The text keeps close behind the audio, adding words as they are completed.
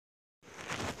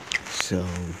So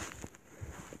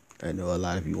I know a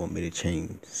lot of you want me to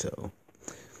change, so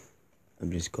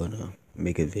I'm just gonna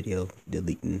make a video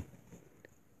deleting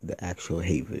the actual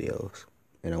hate videos,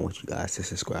 and I want you guys to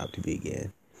subscribe to me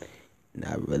again. And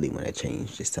I really want to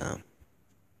change this time,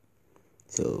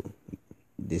 so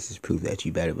this is proof that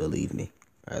you better believe me.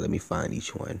 All right, let me find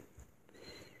each one.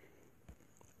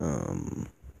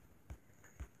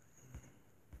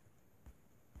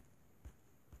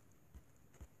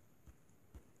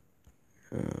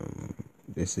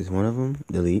 This is one of them.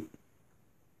 Delete.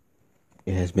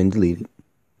 It has been deleted.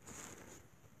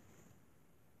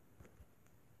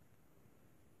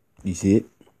 You see it?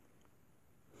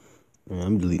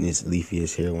 I'm deleting this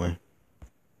leafiest hair one.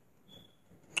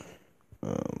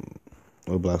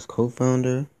 Roblox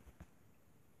co-founder.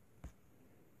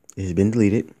 It has been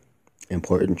deleted.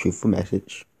 Important truthful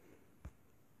message.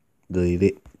 Delete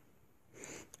it.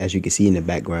 As you can see in the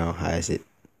background, how is it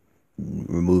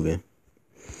removing?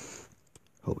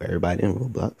 Hope everybody in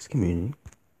Roblox community.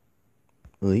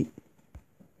 Delete.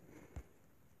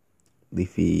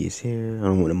 Leafy's hair. I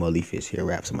don't want no more Leafy's hair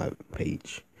raps on my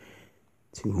page.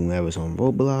 To whomever's on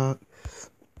Roblox.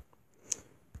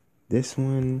 This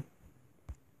one.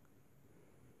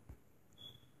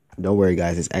 Don't worry,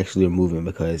 guys. It's actually removing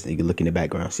because you can look in the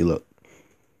background. See, look.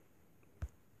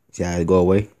 See how it go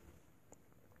away?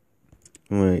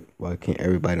 Alright. Why can't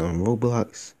everybody on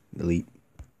Roblox delete?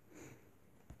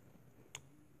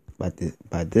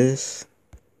 By this.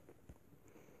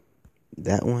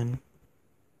 That one.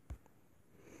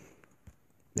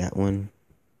 That one.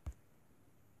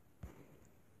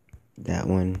 That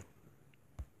one.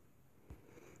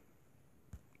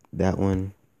 That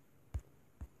one.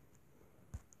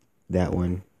 That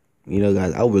one. You know,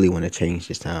 guys, I really want to change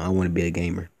this time. I want to be a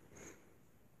gamer.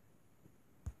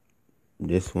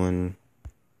 This one.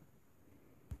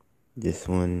 This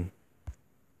one.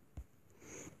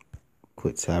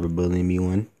 Quit cyberbullying me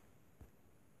one.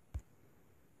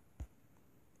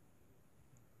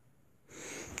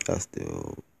 I'll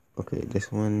still. Okay,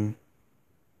 this one.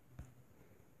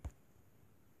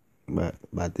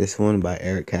 By this one by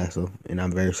Eric Castle, and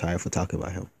I'm very sorry for talking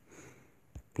about him.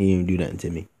 He didn't do nothing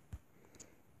to me.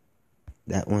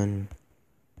 That one.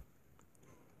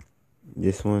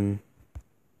 This one.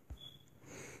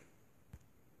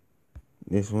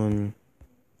 This one.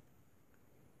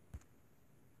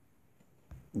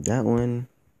 That one.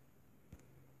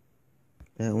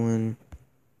 That one.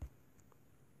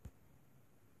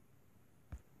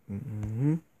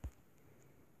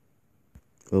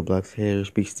 Roblox hater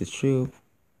speaks the truth.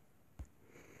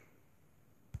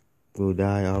 Will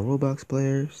die all Roblox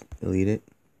players. Delete it.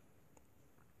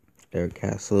 Eric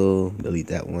Castle. Delete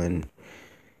that one.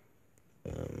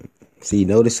 See,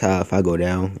 notice how if I go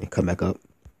down and come back up,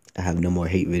 I have no more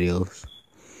hate videos.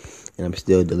 And I'm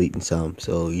still deleting some.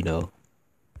 So, you know,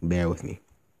 bear with me.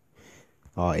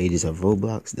 All ages of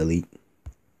Roblox. Delete.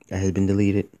 That has been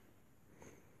deleted.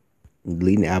 I'm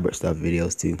deleting the Albert stuff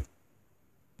videos too.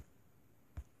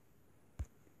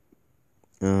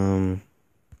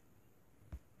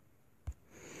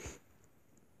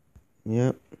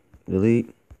 Yep.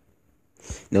 Delete.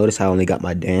 Notice how I only got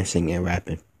my dancing and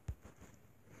rapping.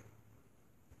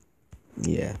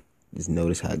 Yeah. Just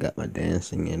notice how I got my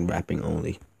dancing and rapping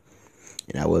only.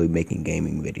 And I will be making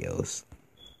gaming videos.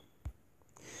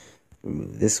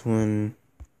 Remove this one.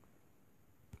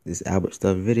 This Albert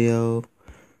stuff video.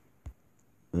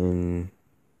 And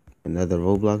another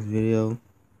Roblox video.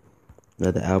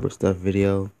 Another Albert stuff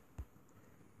video.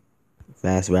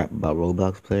 Fast rap about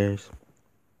Roblox players.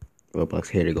 Roblox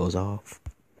hater goes off.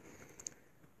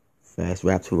 Fast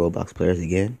rap to Roblox players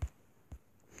again.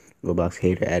 Roblox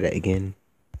hater at it again.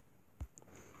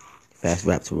 Fast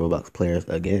rap to Roblox players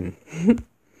again.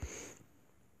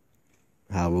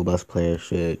 How Roblox players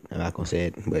should. I'm not gonna say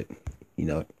it, but you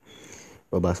know,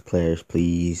 Roblox players,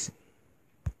 please.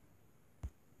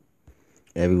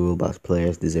 Every Roblox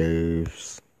player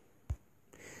deserves.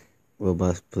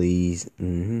 Roblox, please.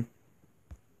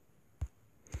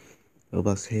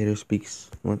 Roblox hater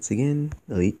speaks once again.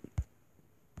 Delete.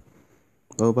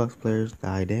 Roblox players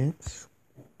die dance.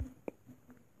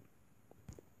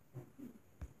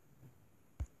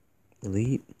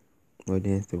 Delete. More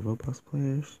dance to Roblox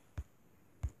players.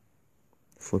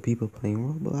 For people playing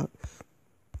Roblox.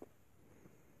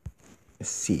 Let's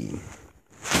see.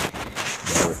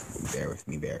 Bear with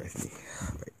me.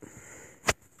 Right.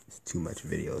 It's too much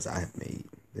videos I have made.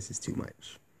 This is too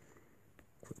much.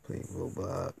 Quit playing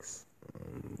Roblox.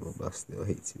 Roblox still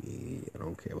hates me. I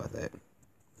don't care about that.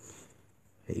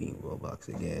 Hating Roblox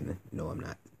again. No, I'm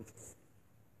not.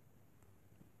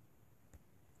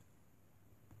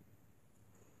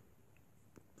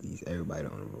 please. Everybody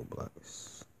on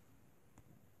Roblox.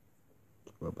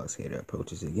 Roblox hater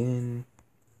approaches again.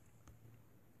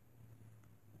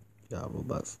 Y'all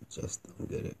Roblox just don't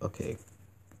get it. Okay.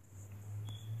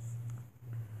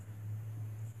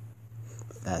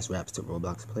 Fast raps to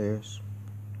Roblox players.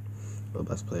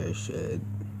 Roblox players should.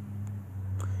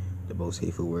 The most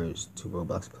hateful words to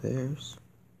Roblox players.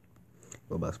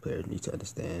 Roblox players need to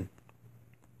understand.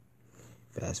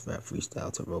 Fast rap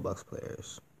freestyle to Roblox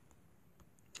players.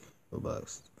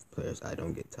 Roblox players, I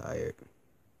don't get tired.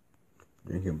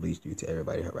 Drinking bleach due to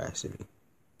everybody harassing me.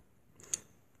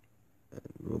 And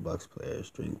Roblox players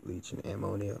drink bleach and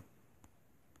ammonia.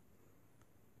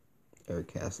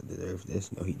 Eric Castle deserves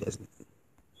this. No, he doesn't.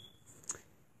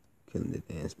 Killing the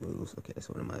dance moves. Okay, that's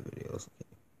one of my videos.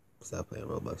 Okay. Stop playing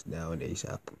Roblox nowadays.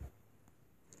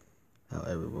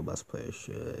 However, Roblox players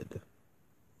should.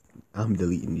 I'm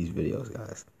deleting these videos,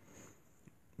 guys.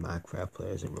 Minecraft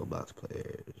players and Roblox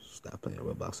players. Stop playing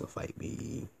Roblox or fight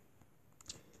me.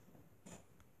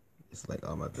 It's like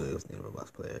all my videos named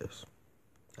Roblox players.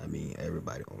 I mean,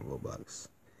 everybody on Roblox.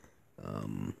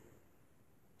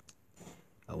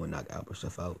 I will knock Albert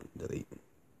stuff out. Delete.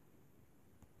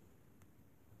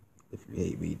 If you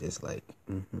hate me, dislike.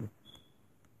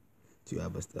 Two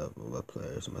Albert stuff. Roblox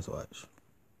players must watch.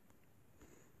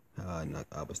 How I knock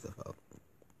Albert stuff out.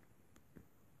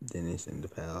 Dennis and the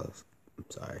pals. I'm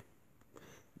sorry.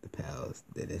 The pals.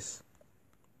 Dennis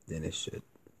should.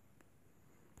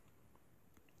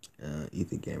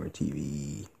 Ethan Gamer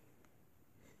TV.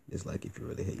 Dislike if you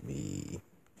really hate me.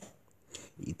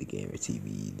 Ethan Gamer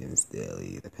TV. Dennis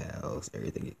Daily. The pals.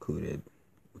 Everything included.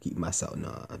 Keep myself.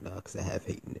 Nah, because I have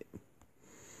hate in it.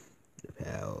 The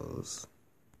pals.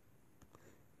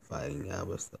 Fighting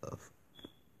Albert stuff.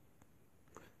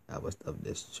 Albert stuff.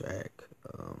 This track.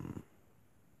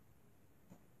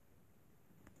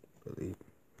 Believe.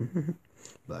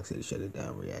 Block City shut it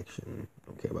down. Reaction.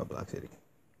 Don't care about Block City.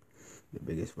 The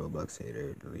biggest Roblox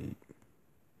hater. Delete.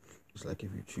 Just like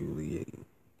if you truly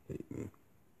hate me.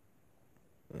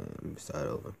 Start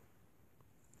over.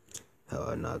 How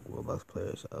I knock Roblox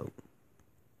players out.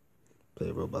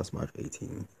 Play Roblox March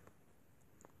 18th.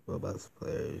 Roblox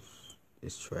players.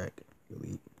 This track.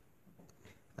 Delete.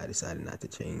 I decided not to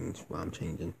change while I'm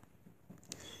changing.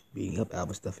 Beating up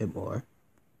Albert stuff and more.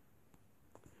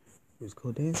 Julius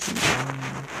Cole dancing.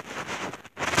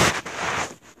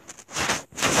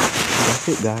 That's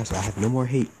it, guys. I have no more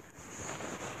hate.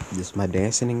 This is my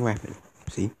dancing and rapping.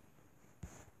 See?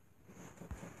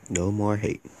 No more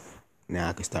hate. Now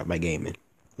I can start my gaming.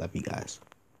 Love you guys.